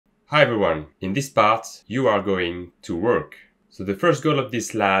Hi everyone, in this part you are going to work. So the first goal of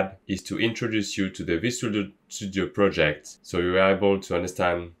this lab is to introduce you to the Visual Studio project so you are able to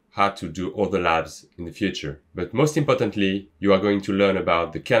understand how to do all the labs in the future. But most importantly, you are going to learn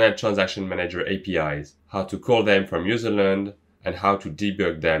about the Kernel Transaction Manager APIs, how to call them from userland, and how to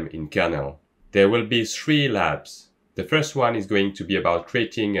debug them in kernel. There will be 3 labs. The first one is going to be about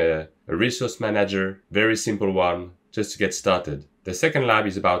creating a resource manager, very simple one, just to get started. The second lab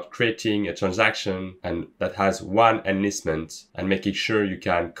is about creating a transaction and that has one enlistment and making sure you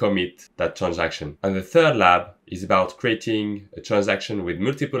can commit that transaction. And the third lab is about creating a transaction with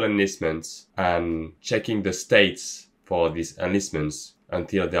multiple enlistments and checking the states for these enlistments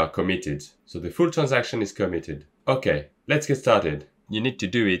until they are committed. So the full transaction is committed. Okay, let's get started. You need to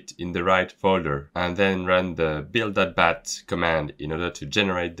do it in the right folder and then run the build.bat command in order to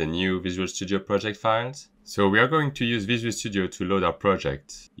generate the new Visual Studio project files. So we are going to use Visual Studio to load our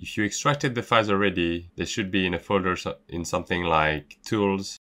project. If you extracted the files already, they should be in a folder in something like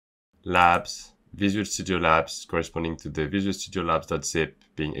Tools, Labs, Visual Studio Labs, corresponding to the Visual Studio Labs.zip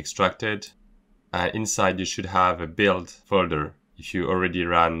being extracted. And inside you should have a build folder if you already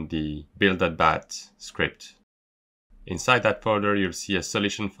ran the build.bat script. Inside that folder, you'll see a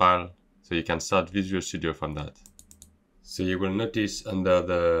solution file, so you can start Visual Studio from that. So you will notice under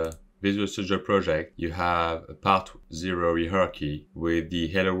the Visual Studio project, you have a part 0 hierarchy with the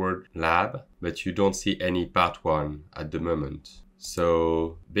Hello World lab, but you don't see any part 1 at the moment.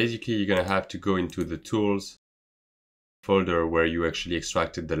 So basically, you're going to have to go into the Tools folder where you actually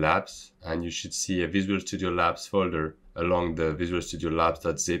extracted the labs, and you should see a Visual Studio Labs folder along the Visual Studio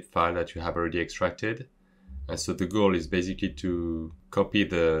Labs.zip file that you have already extracted. And so the goal is basically to copy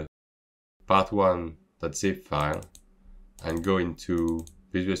the part1.zip file and go into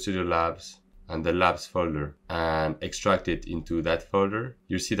Visual Studio Labs and the labs folder and extract it into that folder.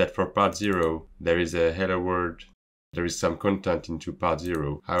 You see that for part 0, there is a hello world. There is some content into part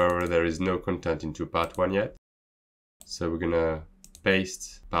 0. However, there is no content into part 1 yet. So we're going to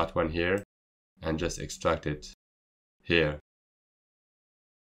paste part 1 here and just extract it here.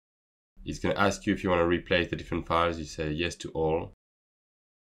 It's going to ask you if you want to replace the different files. You say yes to all.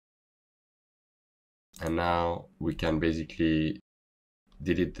 And now we can basically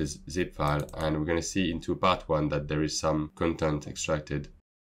delete this zip file, and we're going to see into part 1 that there is some content extracted.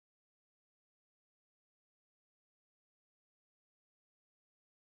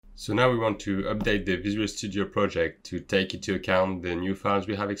 So now we want to update the Visual Studio project to take into account the new files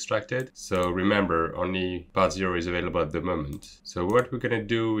we have extracted. So remember, only part 0 is available at the moment. So what we're going to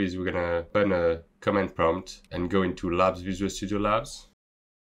do is we're going to run a command prompt and go into Labs, Visual Studio Labs.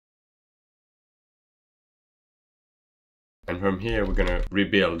 And from here, we're going to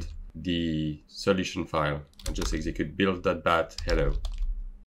rebuild the solution file and just execute build.bat hello.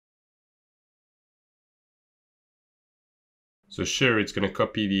 So sure, it's going to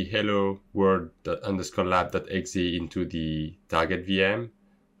copy the hello world_lab.exe into the target VM,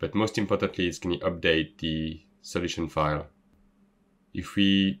 but most importantly, it's going to update the solution file. If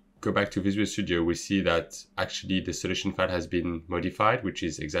we go back to Visual Studio, we see that actually the solution file has been modified, which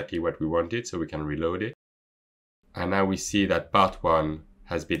is exactly what we wanted, so we can reload it. And now we see that part 1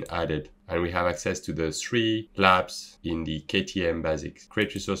 has been added, and we have access to the 3 labs in the KTM basics: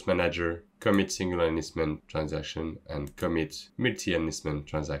 CreateResourceManager, commit single enlistment transaction, and commit multi-enlistment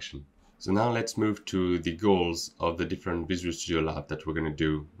transaction. So now let's move to the goals of the different Visual Studio Lab that we're going to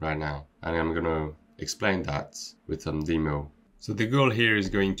do right now. And I'm going to explain that with some demo. So the goal here is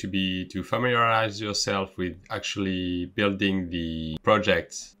going to be to familiarize yourself with actually building the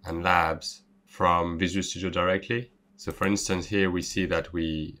projects and labs from Visual Studio directly. So for instance, here we see that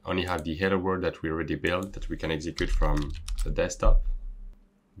we only have the hello world that we already built that we can execute from the desktop.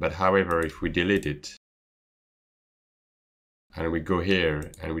 But however, if we delete it and we go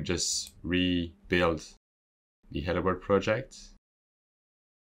here and we just rebuild the hello world project,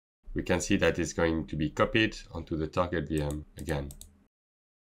 we can see that it's going to be copied onto the target VM again.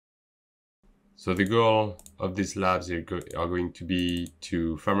 So the goal of these labs are going to be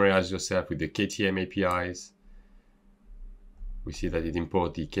to familiarize yourself with the KTM APIs. We see that it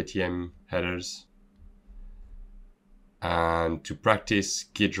imports the KTM headers. And to practice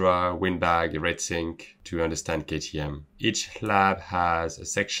Ghidra, Windbag, ret-sync to understand KTM. Each lab has a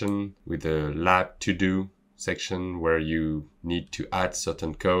section with a lab to do section where you need to add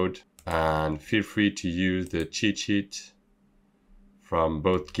certain code, and feel free to use the cheat sheet from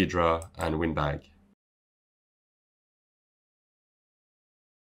both Ghidra and Windbag.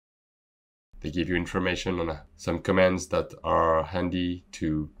 They give you information on some commands that are handy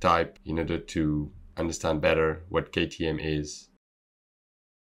to type in order to understand better what KTM is.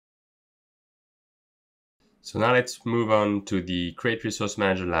 So now let's move on to the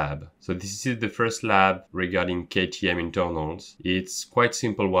CreateResourceManager lab. So this is the first lab regarding KTM internals. It's quite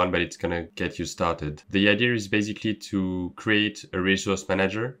simple one, but it's gonna get you started. The idea is basically to create a resource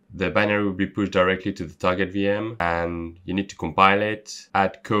manager. The binary will be pushed directly to the target VM, and you need to compile it,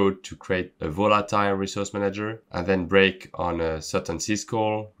 add code to create a volatile resource manager, and then break on a certain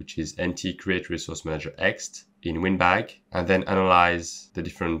syscall, which is nt CreateResourceManager ext in WinBag, and then analyze the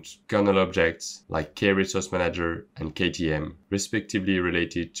different kernel objects like KResourceManager and KTM, respectively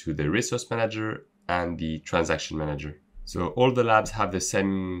related to the resource manager and the transaction manager. So all the labs have the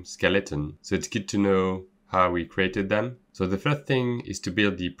same skeleton, so it's good to know how we created them. So the first thing is to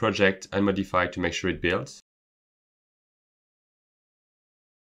build the project and modify to make sure it builds.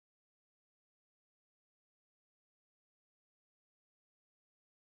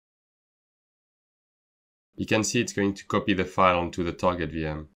 You can see it's going to copy the file onto the target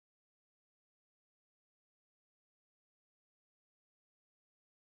VM.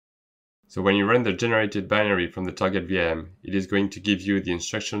 So when you run the generated binary from the target VM, it is going to give you the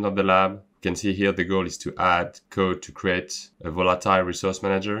instructions of the lab. You can see here the goal is to add code to create a volatile resource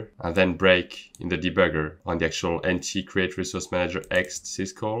manager and then break in the debugger on the actual nt CreateResourceManager ext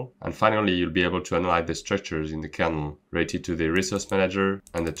syscall. And finally, you'll be able to analyze the structures in the kernel related to the resource manager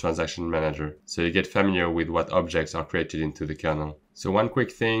and the transaction manager. So you get familiar with what objects are created into the kernel. So one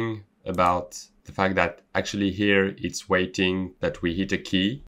quick thing about the fact that actually here it's waiting that we hit a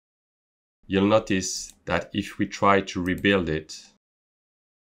key. You'll notice that if we try to rebuild it,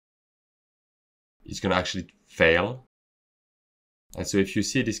 it's going to actually fail. And so if you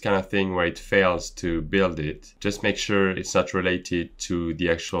see this kind of thing where it fails to build it, just make sure it's not related to the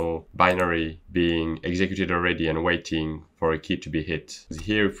actual binary being executed already and waiting for a key to be hit.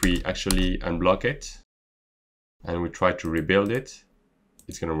 Here, if we actually unblock it and we try to rebuild it,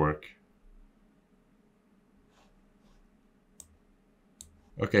 it's going to work.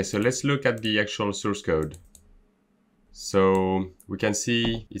 Okay, so let's look at the actual source code. So we can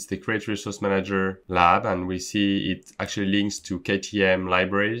see it's the CreateResourceManager lab, and we see it actually links to KTM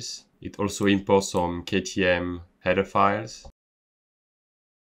libraries. It also imports some KTM header files.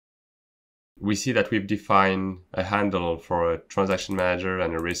 We see that we've defined a handle for a transaction manager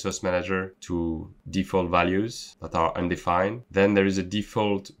and a resource manager to default values that are undefined. Then there is a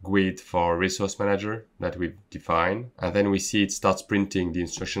default GUID for resource manager that we've defined. And then we see it starts printing the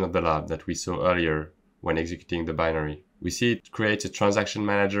instruction of the lab that we saw earlier when executing the binary. We see it creates a transaction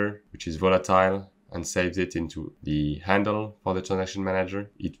manager, which is volatile, and saves it into the handle for the transaction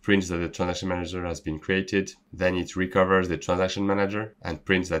manager. It prints that the transaction manager has been created. Then it recovers the transaction manager and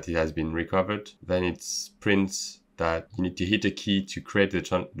prints that it has been recovered. Then it prints that you need to hit a key to create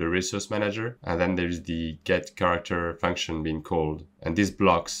the resource manager. And then there's the get character function being called. And this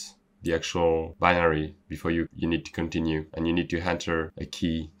blocks the actual binary before you need to continue, and you need to enter a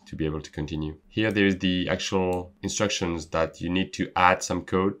key to be able to continue. Here there is the actual instructions that you need to add some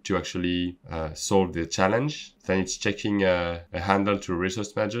code to actually solve the challenge. Then it's checking a handle to a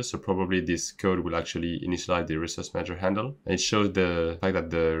resource manager, so probably this code will actually initialize the resource manager handle. And it shows the fact that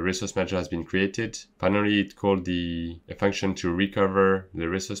the resource manager has been created. Finally, it called a function to recover the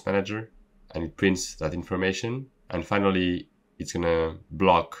resource manager, and it prints that information. And finally, it's gonna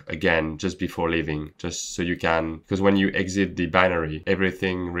block again just before leaving, just so you can, because when you exit the binary,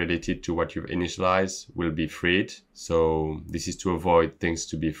 everything related to what you've initialized will be freed. So this is to avoid things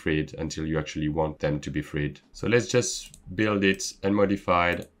to be freed until you actually want them to be freed. So let's just build it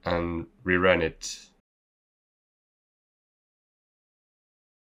unmodified and rerun it.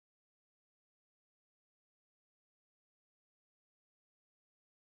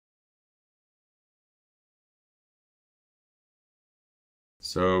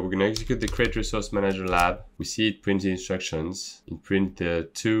 So we're going to execute the CreateResourceManager lab. We see it print the instructions. It prints the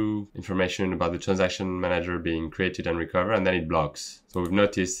two information about the transaction manager being created and recovered, and then it blocks. So we've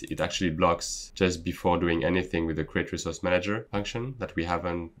noticed it actually blocks just before doing anything with the CreateResourceManager function that we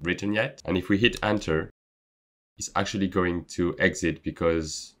haven't written yet. And if we hit enter, it's actually going to exit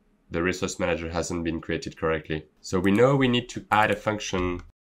because the resource manager hasn't been created correctly. So we know we need to add a function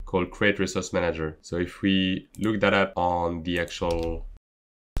called CreateResourceManager. So if we look that up on the actual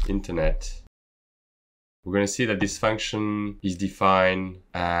internet, we're going to see that this function is defined,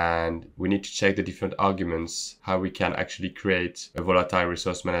 and we need to check the different arguments, how we can actually create a volatile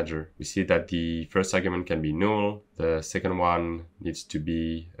resource manager. We see that the first argument can be null. The second one needs to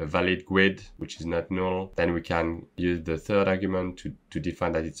be a valid GUID, which is not null. Then we can use the third argument to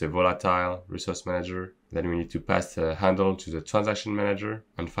define that it's a volatile resource manager. Then we need to pass a handle to the transaction manager.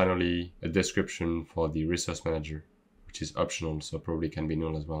 And finally, a description for the resource manager, which is optional, so probably can be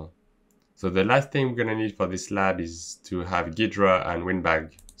null as well. So the last thing we're going to need for this lab is to have Ghidra and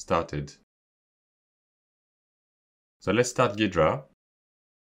Windbag started. So let's start Ghidra.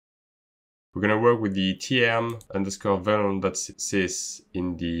 We're going to work with the tm_vuln.sys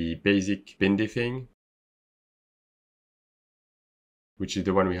in the basic bin diffing, which is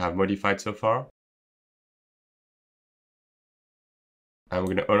the one we have modified so far. And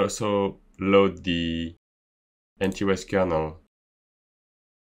we're going to also load the NTOS kernel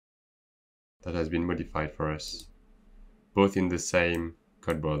that has been modified for us, both in the same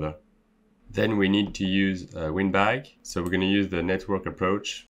code browser. Then we need to use Windbag. So we're going to use the network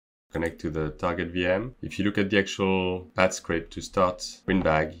approach, connect to the target VM. If you look at the actual bat script to start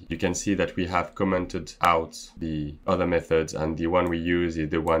Windbag, you can see that we have commented out the other methods, and the one we use is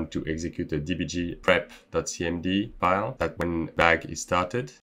the one to execute a dbg prep.cmd file that when Windbag is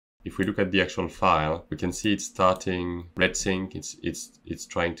started. If we look at the actual file, we can see it's starting ret-sync. It's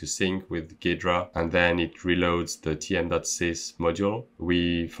trying to sync with Ghidra, and then it reloads the tm.sys module.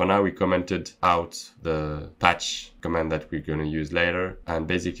 For now we commented out the patch command that we're going to use later, and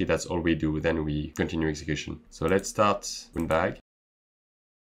basically that's all we do. Then we continue execution. So let's start Windbag.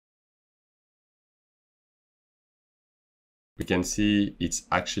 We can see it's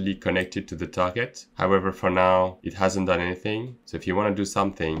actually connected to the target. However, for now, it hasn't done anything. So if you want to do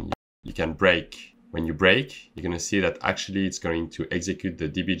something, you can break. When you break, you're going to see that actually it's going to execute the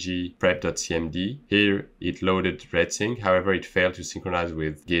dbg prep.cmd. Here, it loaded ret-sync. However, it failed to synchronize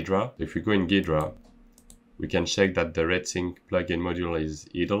with Ghidra. If we go in Ghidra, we can check that the ret-sync plugin module is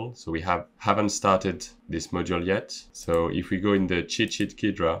idle. So we haven't started this module yet. So if we go in the cheat sheet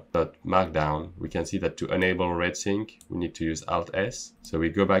Ghidra.markdown, we can see that to enable ret-sync, we need to use Alt-S. So we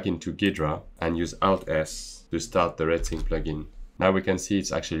go back into Ghidra and use Alt-S to start the ret-sync plugin. Now we can see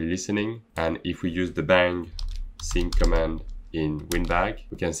it's actually listening. And if we use the bang sync command in Windbag,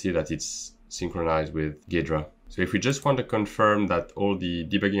 we can see that it's synchronized with Ghidra. So if we just want to confirm that all the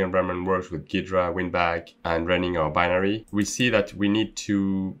debugging environment works with Ghidra, Windbag, and running our binary, we see that we need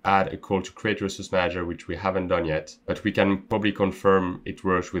to add a call to CreateResourceManager, which we haven't done yet, but we can probably confirm it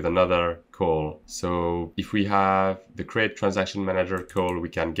works with another call. So if we have the CreateTransaction_Manager call, we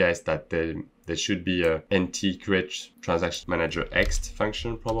can guess that there should be a nt CreateTransaction_Manager_ext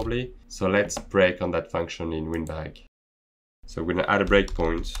function probably. So let's break on that function in Windbag. So we're going to add a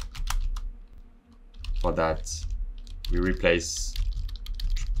breakpoint. For that, we replace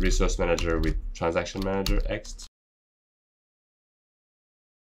Resource Manager with Transaction Manager ext.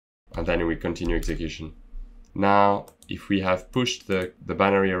 And then we continue execution. Now, if we have pushed the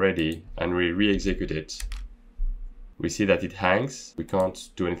binary already and we re-execute it, we see that it hangs. We can't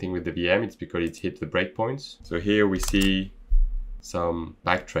do anything with the VM. It's because it hit the breakpoints. So here we see some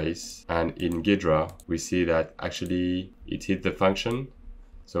backtrace. And in Ghidra, we see that actually it hit the function.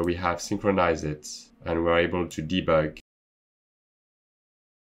 So we have synchronized it, and we're able to debug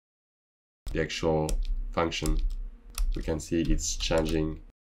the actual function. We can see it's changing.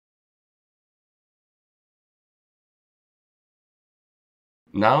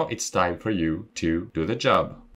 Now it's time for you to do the job.